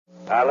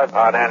I live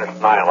on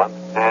Anderson Island,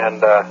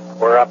 and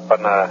we're up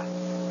on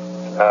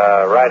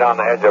right on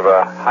the edge of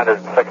a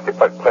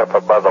 160-foot cliff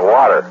above the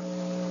water.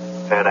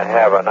 And I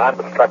have an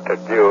unobstructed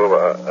view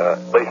of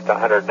at least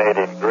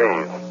 180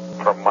 degrees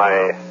from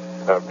my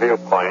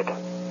viewpoint.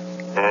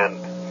 And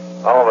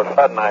all of a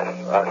sudden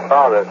I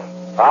saw this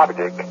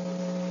object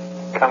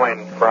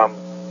coming from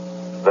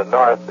the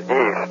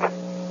northeast.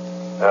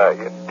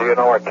 Do you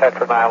know where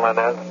Ketron Island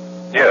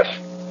is? Yes.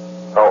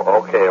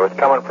 Oh, okay. It was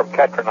coming from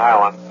Ketron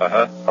Island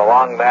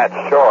along that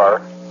shore,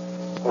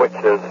 which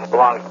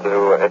belongs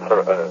to it's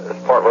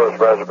Fort Lewis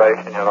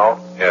Reservation, you know.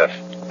 Yes.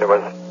 It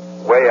was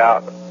way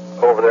out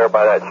over there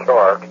by that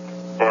shore,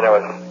 and it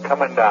was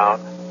coming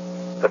down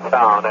the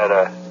sound at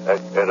a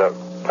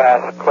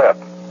fast clip.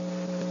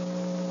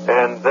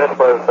 And this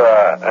was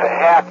a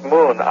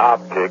half-moon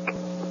object,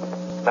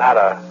 not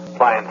a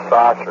flying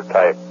saucer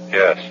type.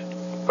 Yes.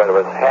 But it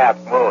was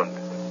half-moon,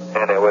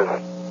 and it was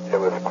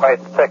quite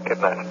thick in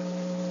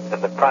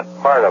the front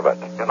part of it,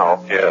 you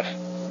know. Yes.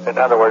 In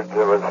other words, it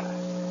was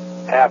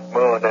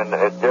half-moon, and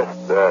it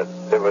just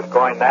it was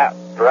going that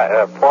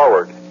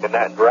forward in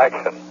that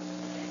direction.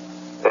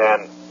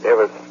 And it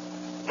was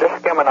just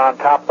skimming on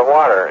top of the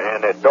water,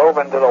 and it dove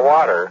into the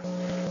water.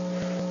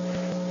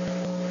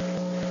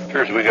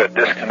 Appears we got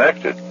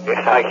disconnected.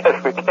 Yeah, I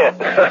guess we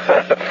did.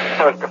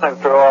 I was going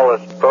through all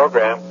this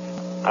program.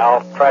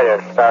 I'll try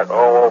to start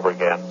all over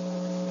again.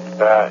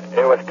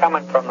 It was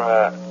coming from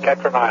the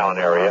Ketron Island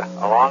area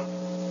along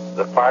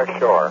the far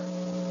shore,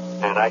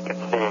 and I can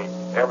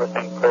see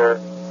everything clear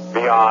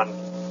beyond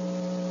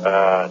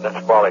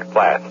Nisqually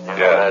Flats. You know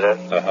where that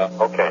is?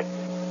 Uh-huh. Okay.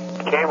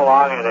 It came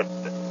along, and it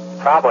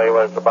probably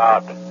was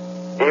about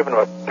even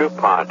with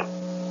DuPont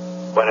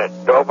when it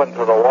dove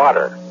into the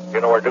water.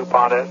 You know where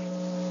DuPont is?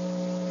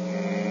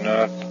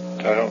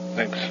 I don't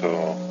think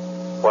so.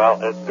 Well,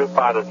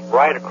 DuPont is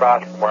right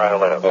across from where I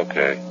live.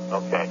 Okay.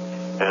 Okay.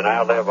 And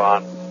I live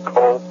on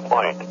Cove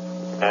Point,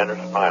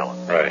 Anderson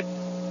Island. Right.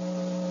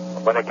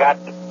 When it got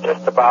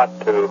just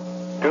about to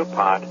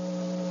DuPont,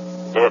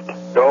 it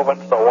dove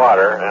into the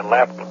water and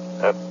left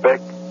a big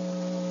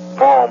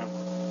foam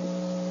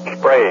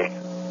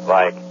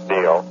spray-like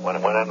deal when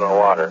it went into the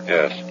water.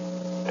 Yes.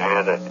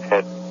 And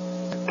it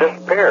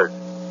disappeared.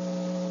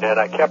 And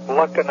I kept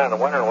looking and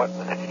wondering what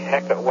the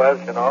heck it was,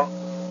 you know.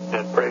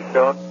 And pretty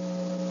soon,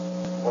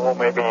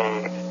 maybe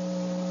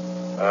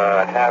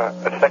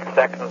 6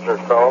 seconds or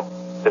so,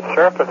 it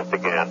surfaced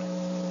again.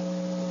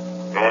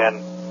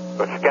 And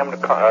it skimmed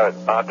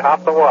on top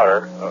of the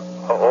water,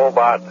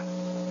 about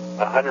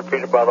 100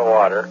 feet above the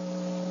water.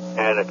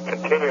 And it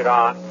continued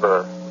on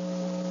for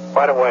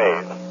quite a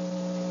ways.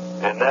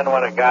 And then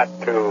when it got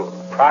to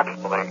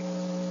approximately,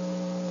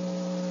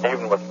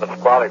 even with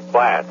Nisqually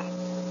Flats,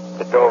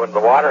 it dove into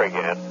the water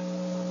again,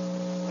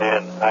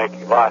 and I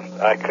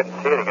couldn't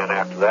see it again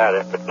after that.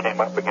 If it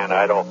came up again,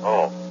 I don't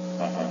know.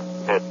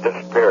 Uh-huh. It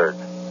disappeared,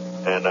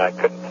 and I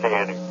couldn't see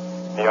any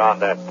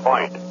beyond that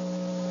point.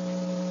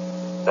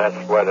 That's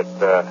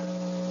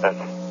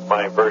that's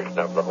my version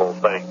of the whole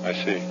thing. I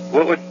see.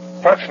 What was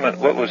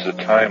the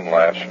time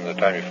lapse from the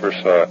time you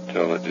first saw it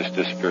till it just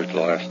disappeared the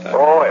last time?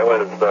 Oh, it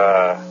was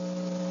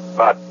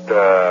about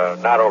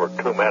not over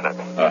 2 minutes.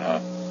 Uh-huh.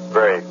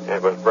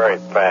 It was very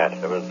fast.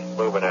 It was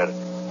moving at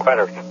quite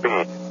a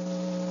speed,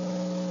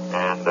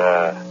 and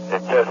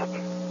it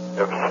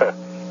was the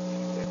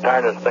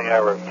darndest thing I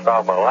ever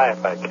saw in my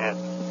life. I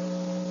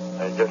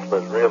just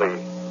was really.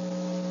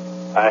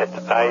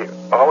 I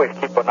always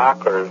keep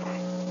binoculars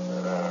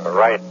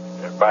right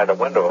by the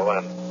window,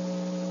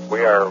 and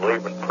we are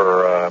leaving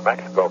for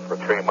Mexico for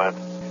 3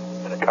 months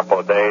in a couple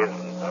of days,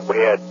 and we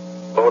had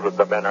loaded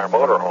them in our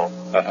motorhome.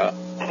 Uh-huh.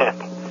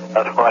 And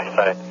otherwise,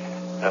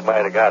 I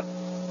might have got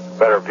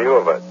better view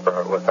of it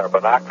with our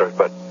binoculars,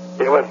 but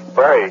it was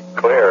very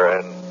clear,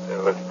 and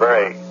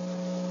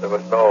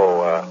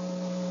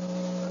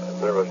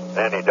there was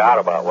any doubt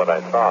about what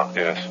I saw.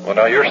 Yes. Well,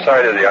 now your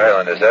side of the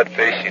island, is that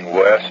facing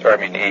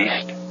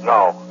east?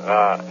 No,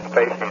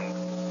 facing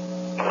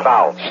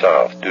south.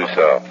 South, due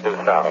south. Due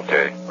south.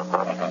 Okay. Uh-huh.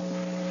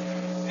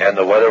 Uh-huh. And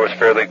the weather was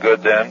fairly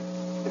good then?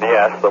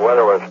 Yes, the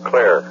weather was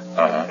clear,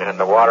 and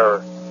the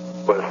water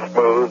was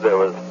smooth. There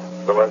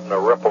wasn't a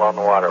ripple on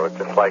the water. It was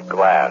just like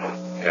glass.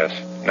 Yes.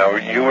 Now,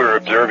 you were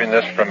observing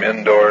this from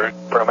indoors?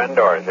 From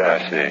indoors,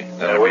 yes. I see.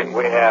 And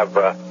we have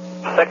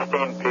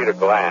 16 feet of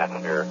glass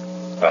here,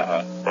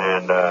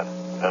 and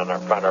on the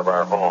front of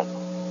our home.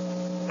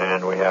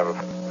 And we have,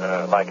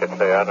 like I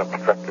say,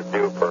 unobstructed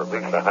view for at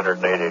least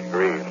 180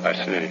 degrees. I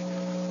see.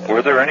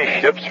 Were there any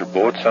ships or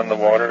boats on the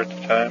water at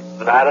the time?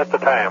 Not at the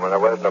time. There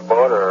wasn't a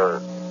boat or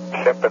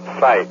ship in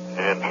sight.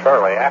 And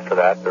shortly after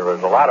that, there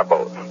was a lot of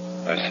boats.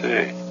 I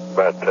see.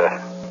 But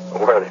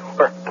where they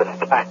were at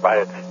this time,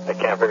 I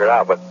can't figure it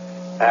out. But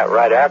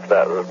right after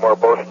that, there was more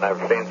boats than I've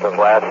seen since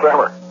last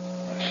summer.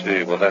 I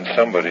see. Well, then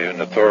somebody in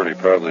authority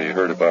probably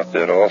heard about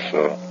that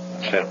also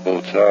and sent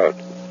boats out.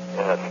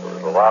 Yes, there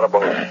was a lot of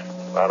boats.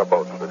 A lot of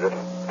boats. It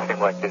just seemed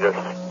like they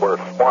just were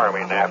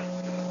swarming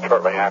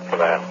shortly after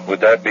that. Would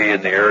that be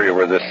in the area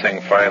where this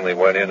thing finally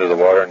went into the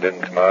water and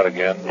didn't come out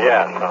again?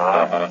 Yes,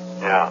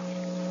 yeah.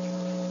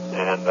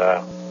 And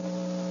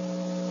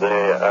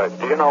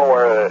do you know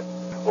where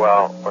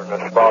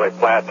the Spaulding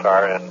Flats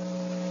are and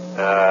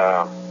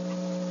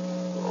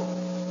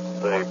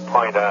the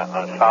point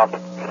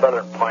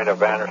southern point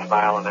of Anderson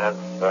Island is?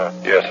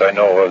 Yes, I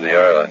know of the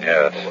island,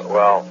 yes.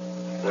 Well,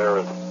 there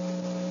was,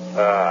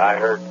 I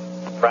heard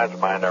friends of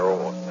mine,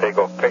 they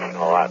go fishing a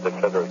lot. They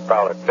said there was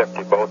probably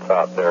 50 boats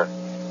out there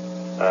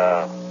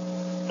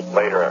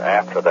later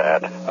after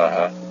that.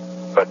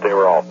 But they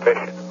were all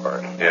fishing, of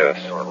course. Yes.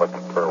 They were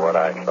looking for what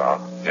I saw.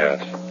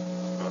 Yes.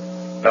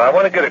 Now, I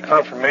want to get a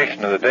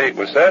confirmation of the date.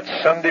 Was that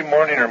Sunday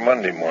morning or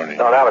Monday morning?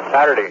 No, that was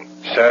Saturday.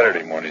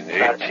 Saturday morning, the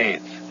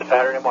 18th.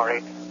 Saturday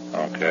morning.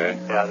 Okay.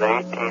 Yeah, the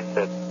 18th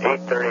at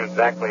 8:30,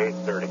 exactly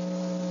 8:30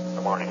 in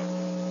the morning.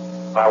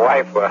 My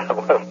wife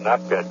wasn't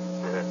up yet.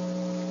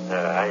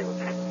 I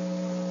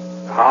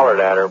hollered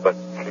at her, but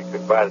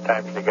by the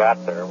time she got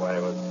there, it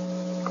was,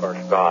 of course,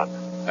 gone.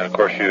 And, of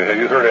course, have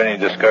you heard any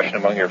discussion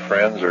among your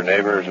friends or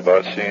neighbors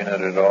about seeing it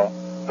at all?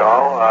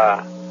 No,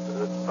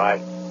 I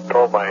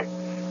told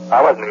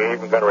I wasn't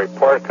even going to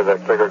report it because I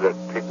figured that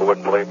people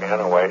wouldn't believe me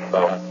anyway,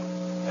 so,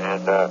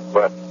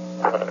 but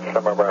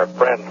some of our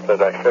friends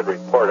said I should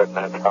report it, and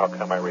that's how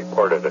come I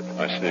reported it.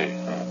 I see.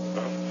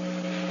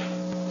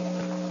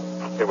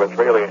 It was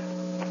really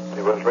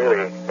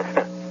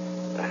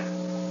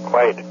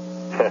quite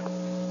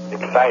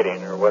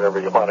exciting, or whatever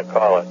you want to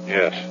call it.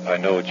 Yes, I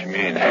know what you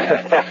mean.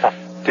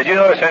 Did you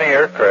notice any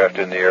aircraft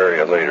in the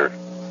area later?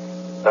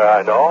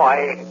 No,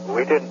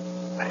 we didn't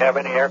have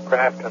any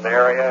aircraft in the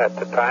area at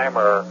the time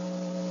or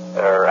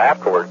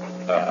afterwards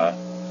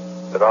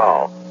at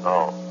all.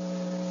 No.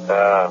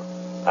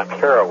 I'm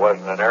sure it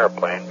wasn't an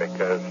airplane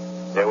because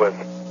it was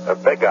a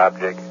big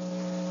object.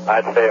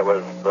 I'd say it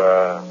was,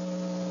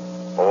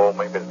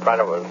 maybe the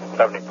front of it was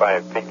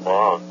 75 feet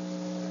long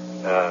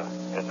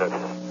in this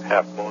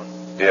half-moon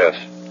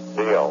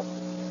deal.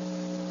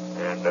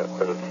 And it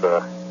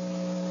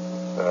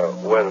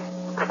was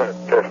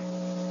just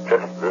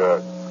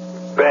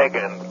big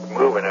and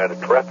moving at a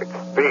terrific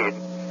speed,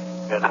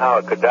 and how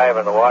it could dive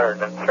in the water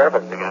and then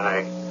surface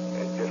again,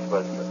 it just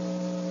was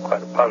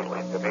quite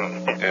puzzling to me.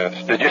 Yes.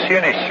 Did you see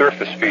any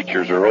surface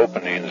features or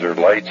openings or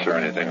lights or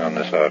anything on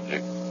this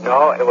object?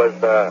 No, it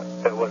was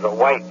a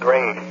white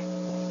gray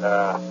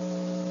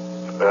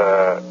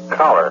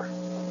color,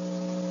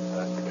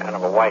 kind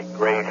of a white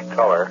grayish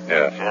color.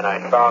 Yes. And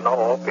I saw no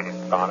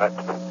openings on it.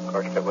 Of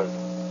course,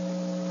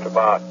 it's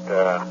about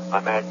I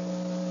imagine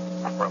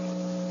from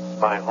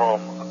my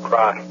home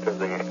across to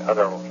the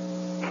other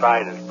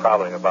side is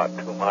probably about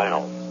 2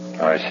 miles.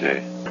 I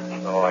see.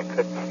 So I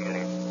couldn't see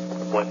any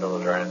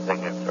windows or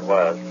anything if there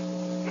was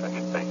such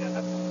a thing in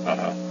it.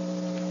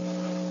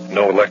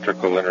 No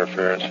electrical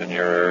interference in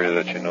your area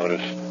that you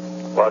noticed?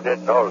 Well, I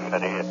didn't notice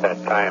any at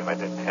that time. I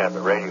didn't have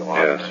the radio on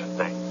or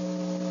anything.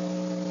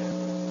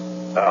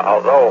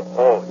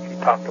 Although, you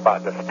talked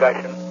about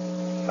discussion,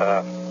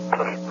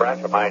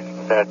 friends of mine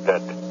said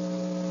that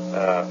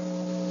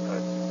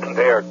a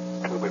day or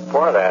two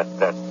before that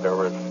there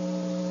was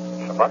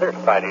some other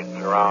sightings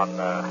around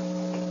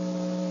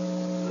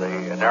the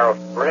Narrows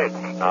Bridge.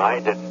 Now, I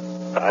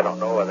don't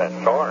know whether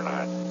that's so or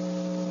not,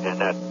 and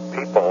that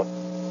people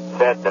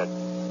said that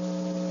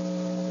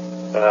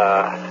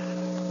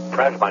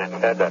friends of mine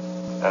said that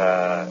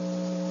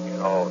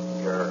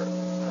your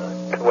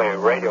two-way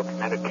radio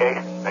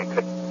communication, they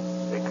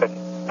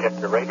couldn't get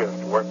the radios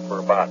to work for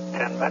about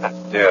 10 minutes.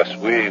 Yes,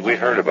 we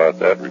heard about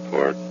that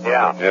report.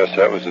 Yeah. Yes,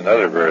 that was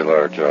another very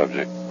large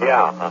object.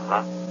 Yeah,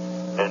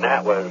 and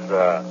that was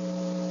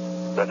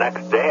the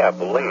next day, I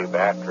believe,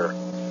 after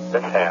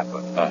this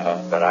happened,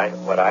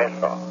 what I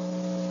saw.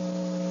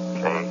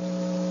 See?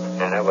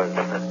 And it was,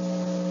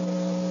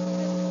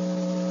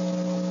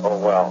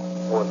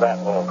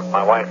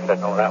 my wife said,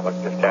 no, that was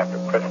just after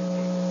Christmas.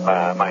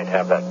 I might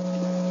have that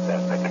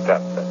mixed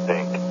up, that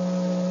date.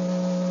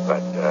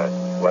 But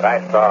what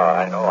I saw,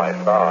 I know I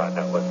saw, and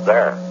it was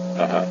there.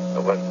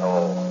 There was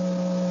no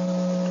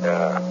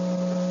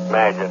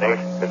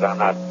imagination, because I'm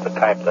not the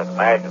type that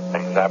imagines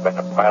things. I've been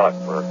a pilot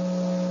for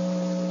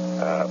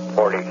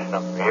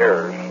 40-some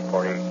years,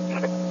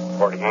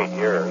 48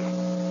 years,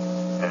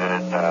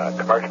 and a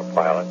commercial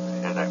pilot,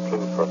 and I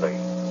flew for the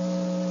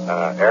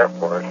Air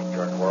Force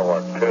during World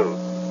War II,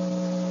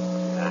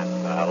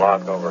 and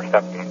logged over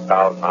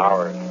 17,000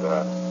 hours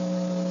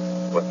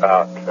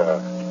without,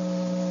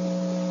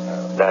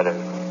 that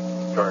is,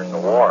 during the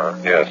war.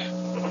 Yes.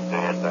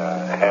 And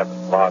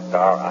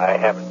I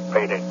haven't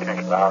paid any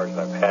attention to hours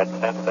I've had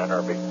since then,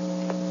 or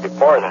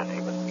before then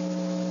even.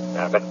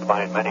 I've been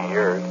flying many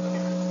years,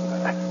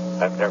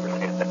 and I've never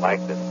seen anything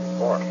like this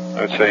before.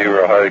 I'd say you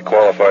were a highly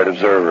qualified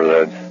observer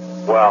then.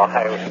 Well,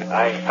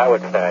 I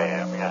would say I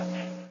am, yeah.